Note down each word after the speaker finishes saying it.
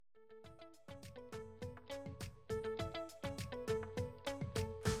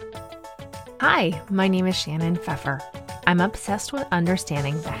Hi, my name is Shannon Pfeffer. I'm obsessed with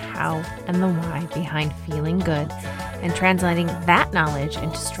understanding the how and the why behind feeling good and translating that knowledge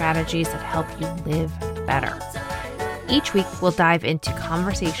into strategies that help you live better. Each week, we'll dive into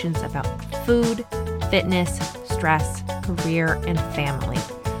conversations about food, fitness, stress, career, and family.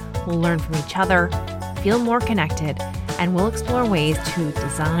 We'll learn from each other, feel more connected, and we'll explore ways to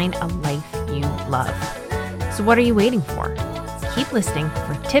design a life you love. So what are you waiting for? Keep listening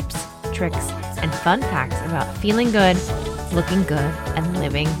for tips, tricks, and fun facts about feeling good, looking good, and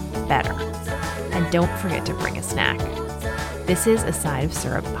living better. And don't forget to bring a snack. This is a Side of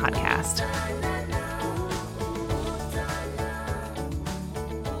Syrup podcast.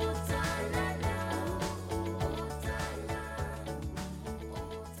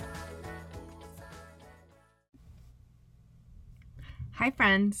 Hi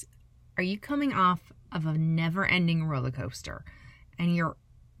friends, are you coming off of a never-ending roller coaster and you're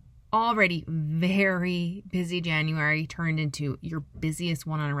already very busy? January turned into your busiest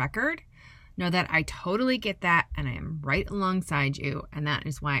one on record? Know that I totally get that, and I am right alongside you. And that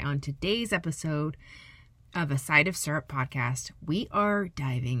is why on today's episode of a Side of Syrup podcast, we are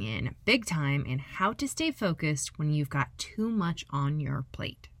diving in big time in how to stay focused when you've got too much on your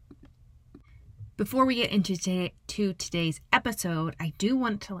plate. Before we get into today's episode, I do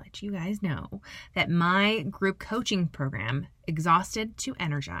want to let you guys know that my group coaching program, Exhausted to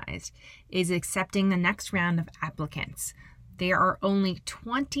Energized, is accepting the next round of applicants. There are only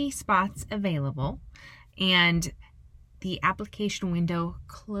 20 spots available, and the application window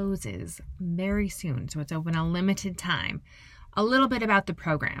closes very soon, so it's open a limited time. A little bit about the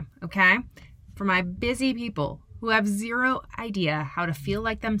program, okay? For my busy people who have zero idea how to feel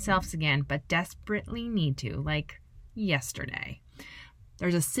like themselves again, but desperately need to, like yesterday.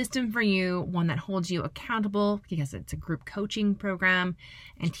 There's a system for you, one that holds you accountable because it's a group coaching program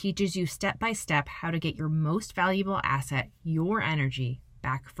and teaches you step by step how to get your most valuable asset, your energy,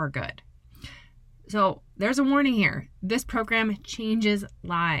 back for good. So there's a warning here. This program changes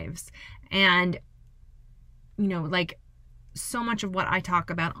lives. And, like so much of what I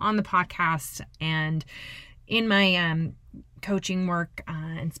talk about on the podcast and in my coaching work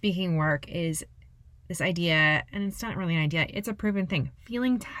and speaking work is this idea, and it's not really an idea, it's a proven thing.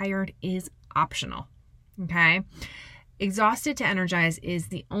 Feeling tired is optional, okay? Exhausted to Energize is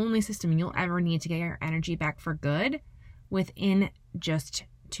the only system you'll ever need to get your energy back for good within just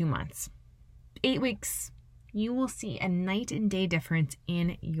 2 months. 8 weeks, you will see a night and day difference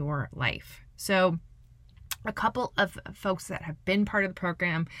in your life. So a couple of folks that have been part of the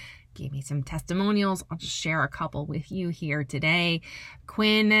program gave me some testimonials. I'll just share a couple with you here today.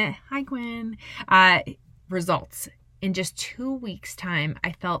 Quinn, hi Quinn. Results. In just 2 weeks' time,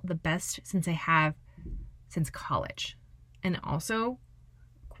 I felt the best since college. And also,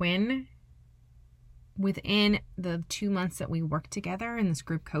 Quinn, within the 2 months that we worked together in this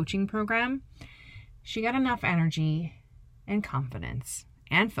group coaching program, she got enough energy and confidence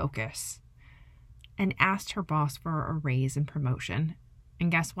and focus and asked her boss for a raise and promotion. And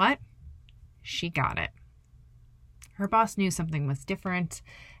guess what? She got it. Her boss knew something was different,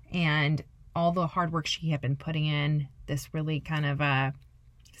 and all the hard work she had been putting in, this really kind of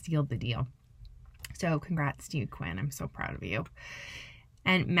sealed the deal. So congrats to you, Quinn. I'm so proud of you.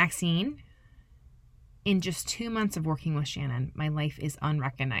 And Maxine, in just 2 months of working with Shannon, my life is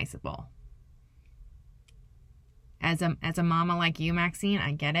unrecognizable. As a mama like you, Maxine,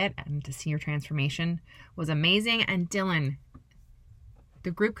 I get it. And to see your transformation was amazing. And Dylan, the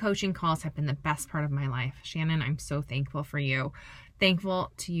group coaching calls have been the best part of my life. Shannon, I'm so thankful for you.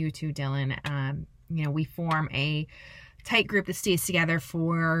 Thankful to you too, Dylan. We form a tight group that stays together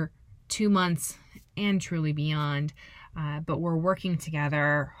for 2 months and truly beyond. But we're working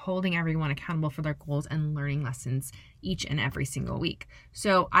together, holding everyone accountable for their goals and learning lessons each and every single week.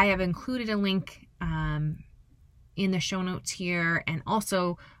 So I have included a link in the show notes here and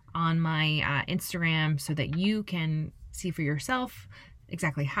also on my Instagram so that you can see for yourself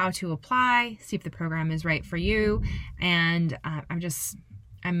exactly how to apply, see if the program is right for you. And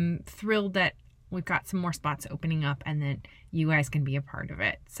I'm thrilled that we've got some more spots opening up and that you guys can be a part of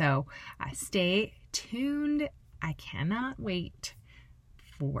it. So stay tuned. I cannot wait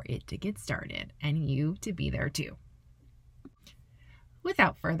for it to get started and you to be there too.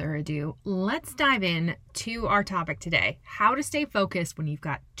 Without further ado, let's dive in to our topic today, how to stay focused when you've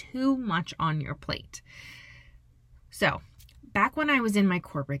got too much on your plate. So, back when I was in my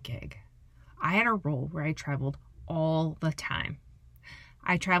corporate gig, I had a role where I traveled all the time.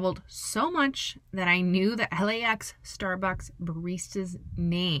 I traveled so much that I knew the LAX Starbucks barista's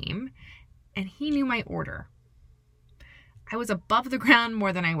name, and he knew my order. I was above the ground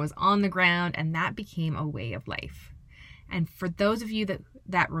more than I was on the ground, and that became a way of life. And for those of you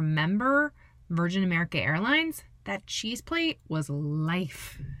that remember Virgin America Airlines, that cheese plate was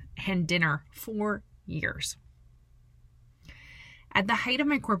life and dinner for years. At the height of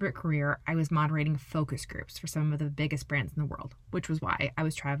my corporate career, I was moderating focus groups for some of the biggest brands in the world, which was why I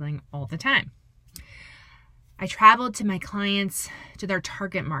was traveling all the time. I traveled to my clients, to their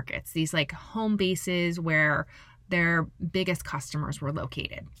target markets, these like home bases where their biggest customers were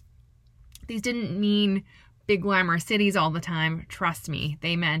located. These didn't mean big glamorous cities all the time. Trust me,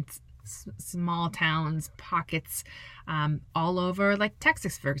 they meant small towns, pockets all over, like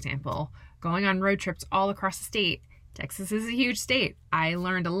Texas, for example, going on road trips all across the state. Texas is a huge state. I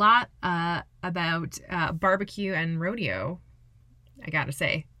learned a lot about barbecue and rodeo, I gotta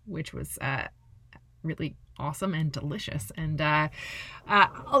say, which was really awesome and delicious. And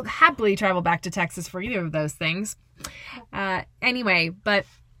I'll happily travel back to Texas for either of those things. Anyway, but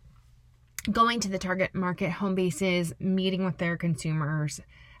going to the target market home bases, meeting with their consumers,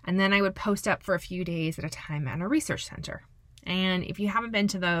 and then I would post up for a few days at a time at a research center. And if you haven't been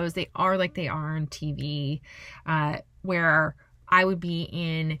to those, they are like they are on TV, where I would be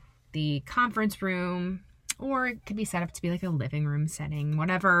in the conference room, or it could be set up to be like a living room setting,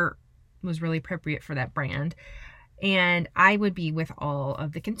 whatever was really appropriate for that brand. And I would be with all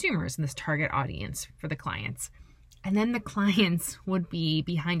of the consumers in this target audience for the clients. And then the clients would be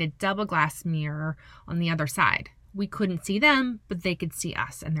behind a double glass mirror on the other side. We couldn't see them, but they could see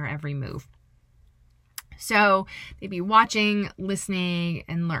us and their every move. So they'd be watching, listening,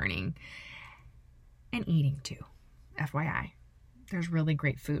 and learning. And eating too, FYI. There's really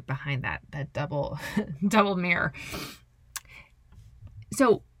great food behind that double mirror.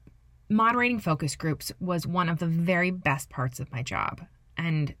 So moderating focus groups was one of the very best parts of my job.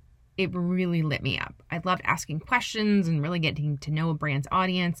 And it really lit me up. I loved asking questions and really getting to know a brand's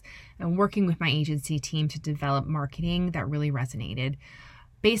audience and working with my agency team to develop marketing that really resonated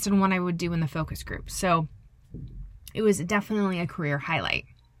based on what I would do in the focus group. So it was definitely a career highlight.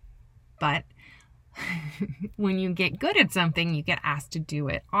 But when you get good at something, you get asked to do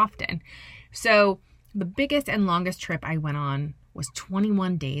it often. So the biggest and longest trip I went on was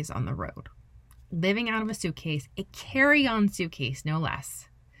 21 days on the road, living out of a suitcase, a carry-on suitcase, no less.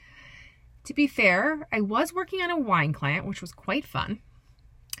 To be fair, I was working on a wine client, which was quite fun,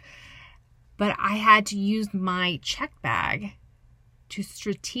 but I had to use my check bag to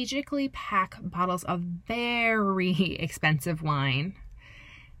strategically pack bottles of very expensive wine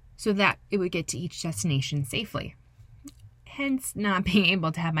so that it would get to each destination safely, hence not being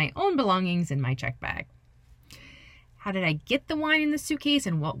able to have my own belongings in my check bag. How did I get the wine in the suitcase,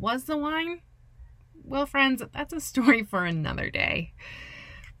 and what was the wine? Well, friends, that's a story for another day.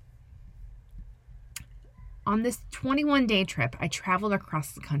 On this 21-day trip, I traveled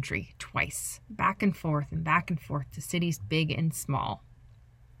across the country twice, back and forth to cities big and small.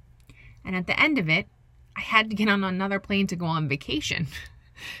 And at the end of it, I had to get on another plane to go on vacation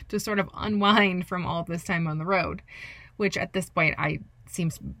to sort of unwind from all this time on the road, which at this point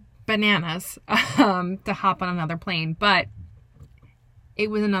seems bananas to hop on another plane, but it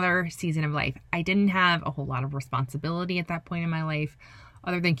was another season of life. I didn't have a whole lot of responsibility at that point in my life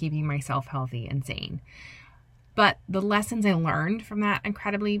other than keeping myself healthy and sane. But the lessons I learned from that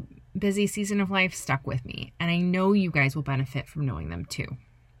incredibly busy season of life stuck with me, and I know you guys will benefit from knowing them too.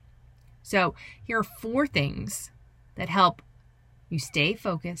 So here are 4 things that help you stay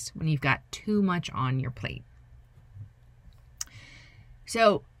focused when you've got too much on your plate.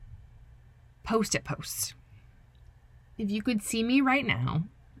 So, Post-it posts. If you could see me right now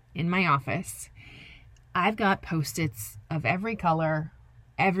in my office, I've got Post-its of every color,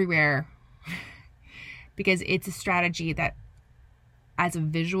 everywhere, because it's a strategy that, as a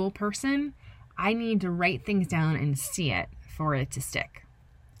visual person, I need to write things down and see it for it to stick.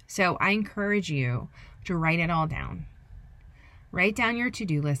 So I encourage you to write it all down. Write down your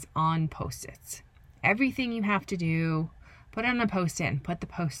to-do list on Post-its. Everything you have to do, put it on a Post-it and put the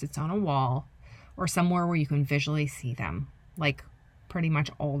Post-its on a wall or somewhere where you can visually see them, like pretty much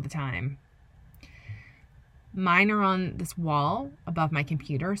all the time. Mine are on this wall above my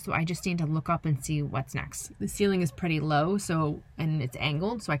computer, so I just need to look up and see what's next. The ceiling is pretty low, and it's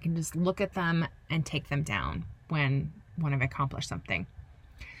angled, so I can just look at them and take them down when I've accomplished something.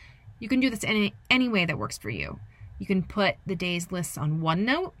 You can do this any way that works for you. You can put the day's lists on one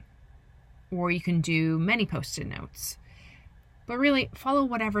note, or you can do many Post-it notes. But really, follow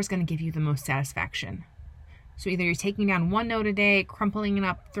whatever is going to give you the most satisfaction. So either you're taking down one note a day, crumpling it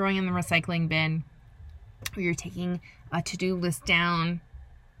up, throwing it in the recycling bin, or you're taking a to-do list down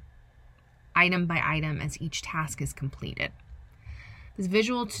item by item as each task is completed. This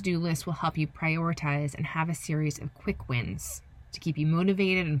visual to-do list will help you prioritize and have a series of quick wins to keep you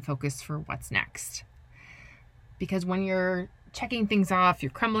motivated and focused for what's next. Because when you're checking things off,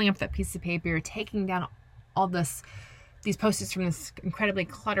 you're crumbling up that piece of paper, you're taking down all these Post-its from this incredibly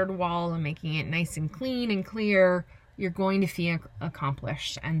cluttered wall and making it nice and clean and clear, you're going to feel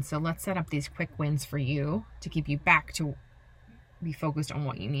accomplished. And so let's set up these quick wins for you to keep you back to be focused on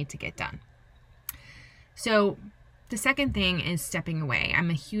what you need to get done. So the second thing is stepping away. I'm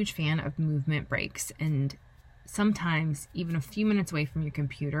a huge fan of movement breaks, and sometimes even a few minutes away from your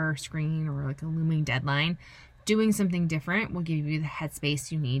computer screen or like a looming deadline, doing something different will give you the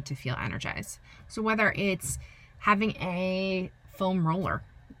headspace you need to feel energized. So whether it's having a foam roller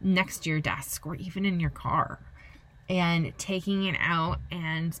next to your desk or even in your car and taking it out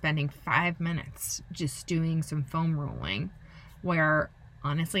and spending 5 minutes just doing some foam rolling, where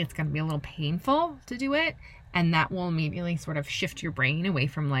honestly it's going to be a little painful to do it, and that will immediately sort of shift your brain away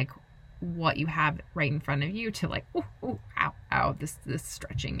from like what you have right in front of you to like, ooh, ooh, ow, ow, this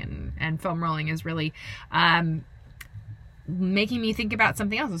stretching and foam rolling is really making me think about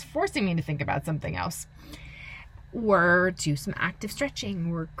something else. It's forcing me to think about something else. Or do some active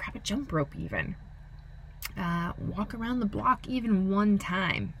stretching, or grab a jump rope even. Walk around the block even one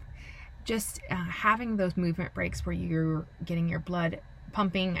time. Just having those movement breaks where you're getting your blood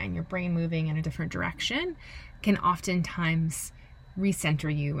pumping and your brain moving in a different direction can oftentimes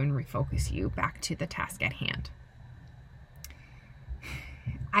recenter you and refocus you back to the task at hand.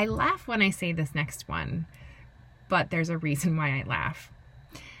 I laugh when I say this next one, but there's a reason why I laugh.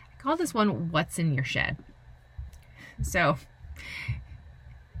 I call this one "What's in Your Shed?" So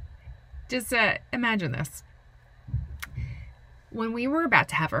just imagine this. When we were about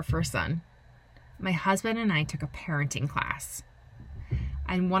to have our first son, my husband and I took a parenting class.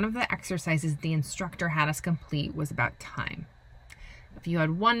 And one of the exercises the instructor had us complete was about time. If you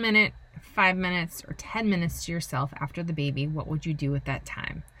had 1 minute, 5 minutes, or 10 minutes to yourself after the baby, what would you do with that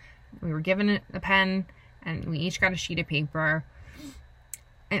time? We were given a pen, and we each got a sheet of paper.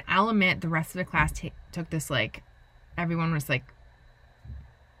 And I'll admit, the rest of the class took this like, everyone was like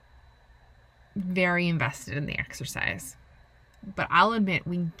very invested in the exercise. But I'll admit,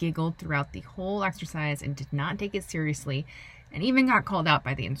 we giggled throughout the whole exercise and did not take it seriously, and even got called out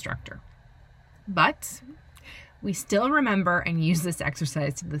by the instructor. But we still remember and use this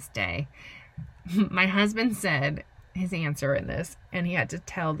exercise to this day. My husband said his answer in this, and he had to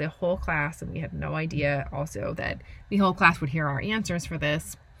tell the whole class, and we had no idea also that the whole class would hear our answers for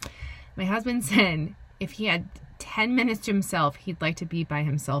this. My husband said if he had 10 minutes to himself, he'd like to be by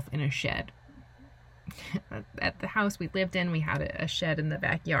himself in a shed. At the house we lived in, we had a shed in the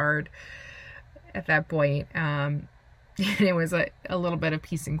backyard at that point. And it was a little bit of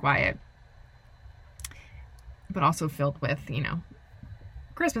peace and quiet, but also filled with,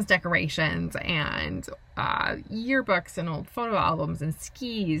 Christmas decorations and yearbooks and old photo albums and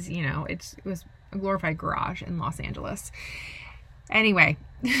skis. It was a glorified garage in Los Angeles. Anyway,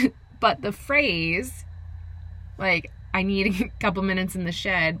 but the phrase, like, I need a couple minutes in the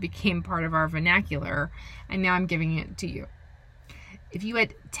shed, became part of our vernacular, and now I'm giving it to you. If you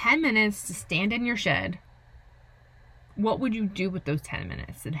had 10 minutes to stand in your shed, what would you do with those 10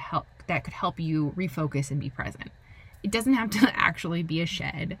 minutes that could help you refocus and be present? It doesn't have to actually be a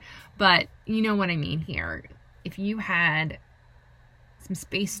shed, but you know what I mean here. If you had some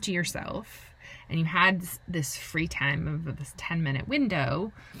space to yourself and you had this free time of this 10-minute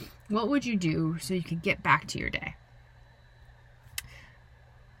window, what would you do so you could get back to your day?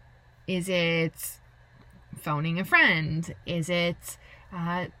 Is it phoning a friend? Is it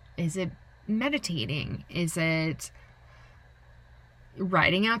meditating? Is it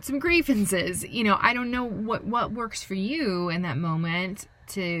writing out some grievances? I don't know what works for you in that moment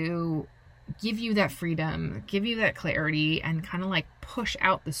to give you that freedom, give you that clarity, and kind of like push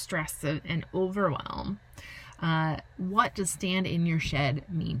out the stress and overwhelm. What does stand in your shed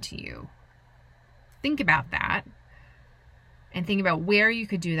mean to you? Think about that. And think about where you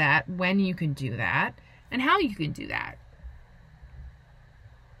could do that, when you could do that, and how you could do that.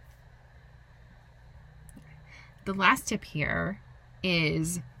 The last tip here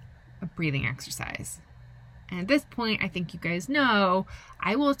is a breathing exercise. And at this point, I think you guys know,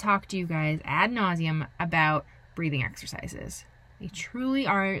 I will talk to you guys ad nauseum about breathing exercises. They truly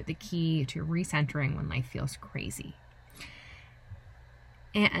are the key to recentering when life feels crazy.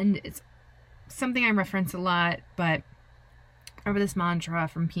 And it's something I reference a lot, but I remember this mantra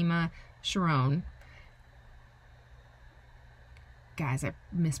from Pema Sharon. Guys, I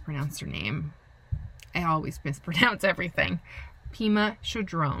mispronounced her name. I always mispronounce everything. Pema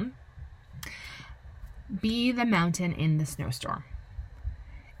Chadron. Be the mountain in the snowstorm.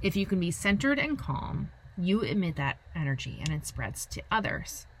 If you can be centered and calm, you emit that energy and it spreads to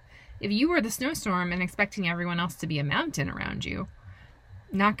others. If you were the snowstorm and expecting everyone else to be a mountain around you,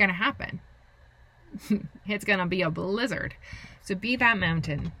 not going to happen. It's going to be a blizzard. So be that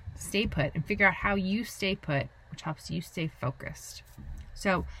mountain, stay put, and figure out how you stay put, which helps you stay focused.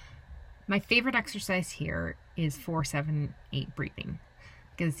 So my favorite exercise here is 4-7-8 breathing,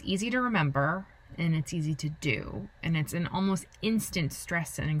 because it's easy to remember and it's easy to do, and it's an almost instant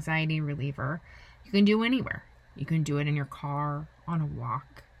stress and anxiety reliever. You can do anywhere. You can do it in your car, on a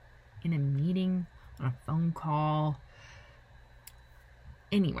walk, in a meeting, on a phone call,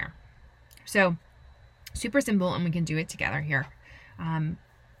 anywhere. So super simple, and we can do it together here.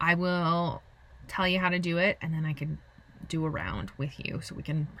 I will tell you how to do it, and then I can do a round with you so we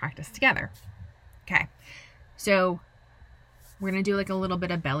can practice together. Okay, so we're going to do like a little bit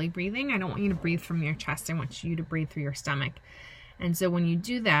of belly breathing. I don't want you to breathe from your chest. I want you to breathe through your stomach. And so when you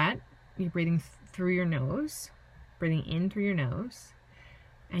do that, you're breathing through your nose, breathing in through your nose,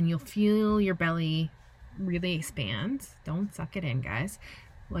 and you'll feel your belly really expand. Don't suck it in, guys.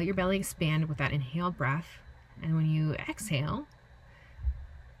 Let your belly expand with that inhaled breath. And when you exhale,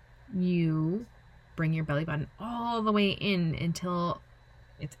 you bring your belly button all the way in until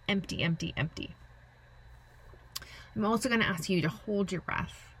it's empty, empty, empty. I'm also going to ask you to hold your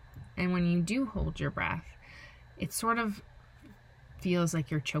breath. And when you do hold your breath, it sort of feels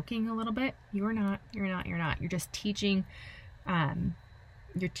like you're choking a little bit. You're not. You're just teaching,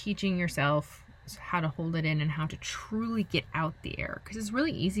 you're teaching yourself how to hold it in and how to truly get out the air. Because it's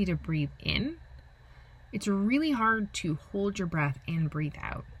really easy to breathe in. It's really hard to hold your breath and breathe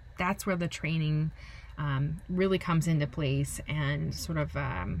out. That's where the training really comes into place, and sort of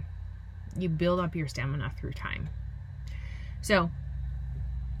you build up your stamina through time. So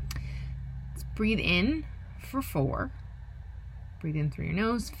let's breathe in for 4. Breathe in through your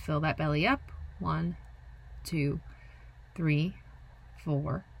nose, fill that belly up. 1, 2, 3,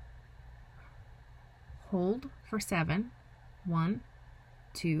 4. Hold for 7. 1,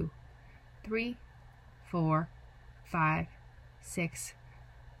 2, 3, 4, 5, 6,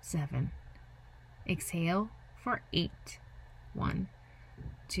 7. Exhale for 8. 1,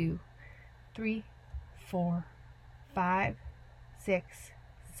 2, 3, 4, 5, 6,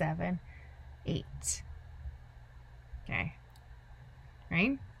 7, 8. Okay.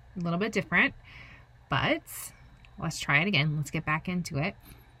 Right? A little bit different, but let's try it again. Let's get back into it,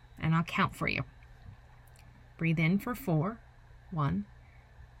 and I'll count for you. Breathe in for 4. 1,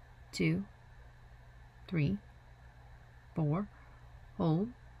 2, 3, 4. Hold.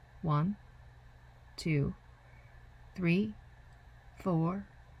 1, 2, 3, 4,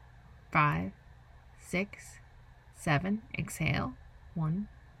 5, 6, 7. Exhale. 1,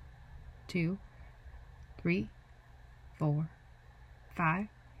 2, 3, 4, 5,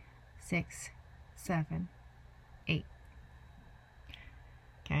 6, 7, 8.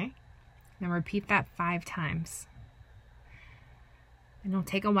 Okay. Now repeat that 5 times. And it'll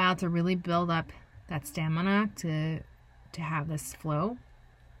take a while to really build up that stamina to have this flow.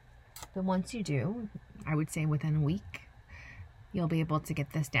 But once you do, I would say within a week, you'll be able to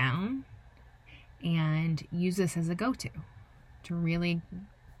get this down and use this as a go-to to really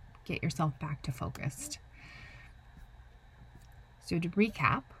get yourself back to focused. So to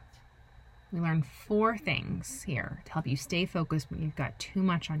recap, we learned 4 things here to help you stay focused when you've got too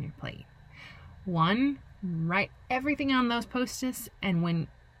much on your plate. 1, write everything on those Post-its, and when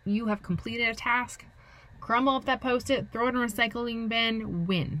you have completed a task, crumble up that Post-it, throw it in a recycling bin,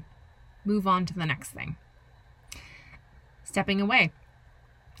 win. Move on to the next thing. Stepping away.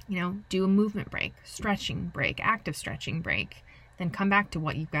 Do a movement break, stretching break, active stretching break, then come back to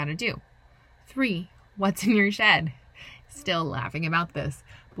what you've got to do. 3, what's in your shed? Still laughing about this,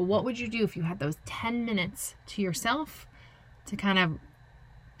 but what would you do if you had those 10 minutes to yourself to kind of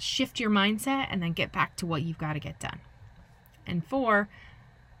shift your mindset and then get back to what you've got to get done? And 4,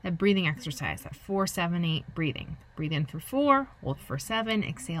 that breathing exercise, that 4-7-8 breathing. Breathe in for 4, hold for 7,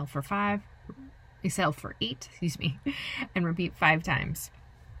 exhale for 5, exhale for 8, and repeat 5 times.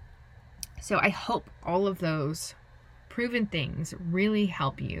 So I hope all of those proven things really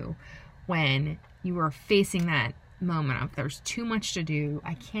help you when you are facing that moment of there's too much to do,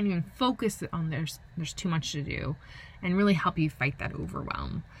 I can't even focus on there's too much to do, and really help you fight that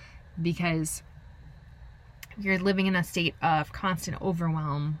overwhelm. Because if you're living in a state of constant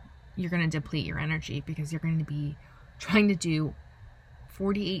overwhelm, you're going to deplete your energy, because you're going to be trying to do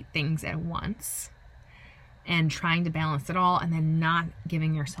 48 things at once and trying to balance it all, and then not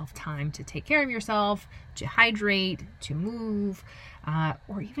giving yourself time to take care of yourself, to hydrate, to move,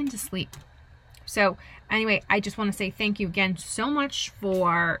 or even to sleep. So anyway, I just want to say thank you again so much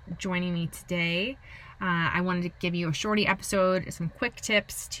for joining me today. I wanted to give you a shorty episode, some quick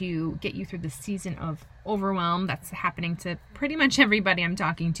tips to get you through the season of overwhelm that's happening to pretty much everybody I'm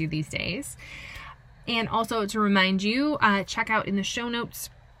talking to these days. And also to remind you, check out in the show notes,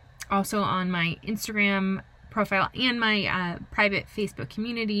 also on my Instagram profile and my private Facebook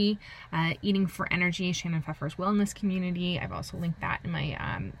community, Eating for Energy, Shannon Pfeffer's wellness community. I've also linked that in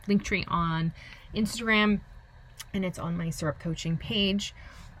my link tree on Instagram, and it's on my syrup coaching page.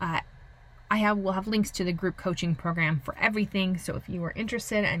 We'll have links to the group coaching program for everything. So if you are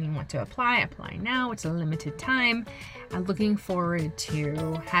interested and you want to apply now. It's a limited time. I'm looking forward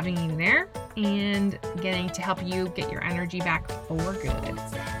to having you there and getting to help you get your energy back for good.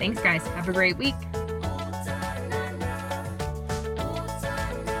 Thanks, guys. Have a great week.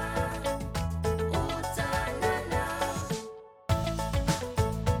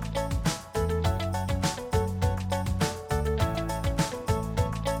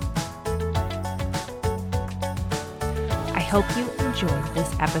 I hope you enjoyed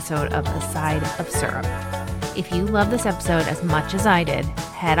this episode of The Side of Syrup. If you love this episode as much as I did,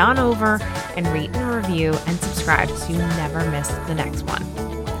 head on over and rate and review and subscribe so you never miss the next one.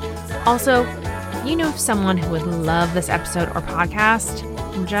 Also, if you know of someone who would love this episode or podcast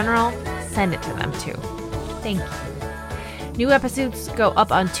in general, send it to them too. Thank you. New episodes go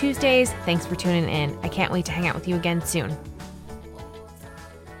up on Tuesdays. Thanks for tuning in. I can't wait to hang out with you again soon.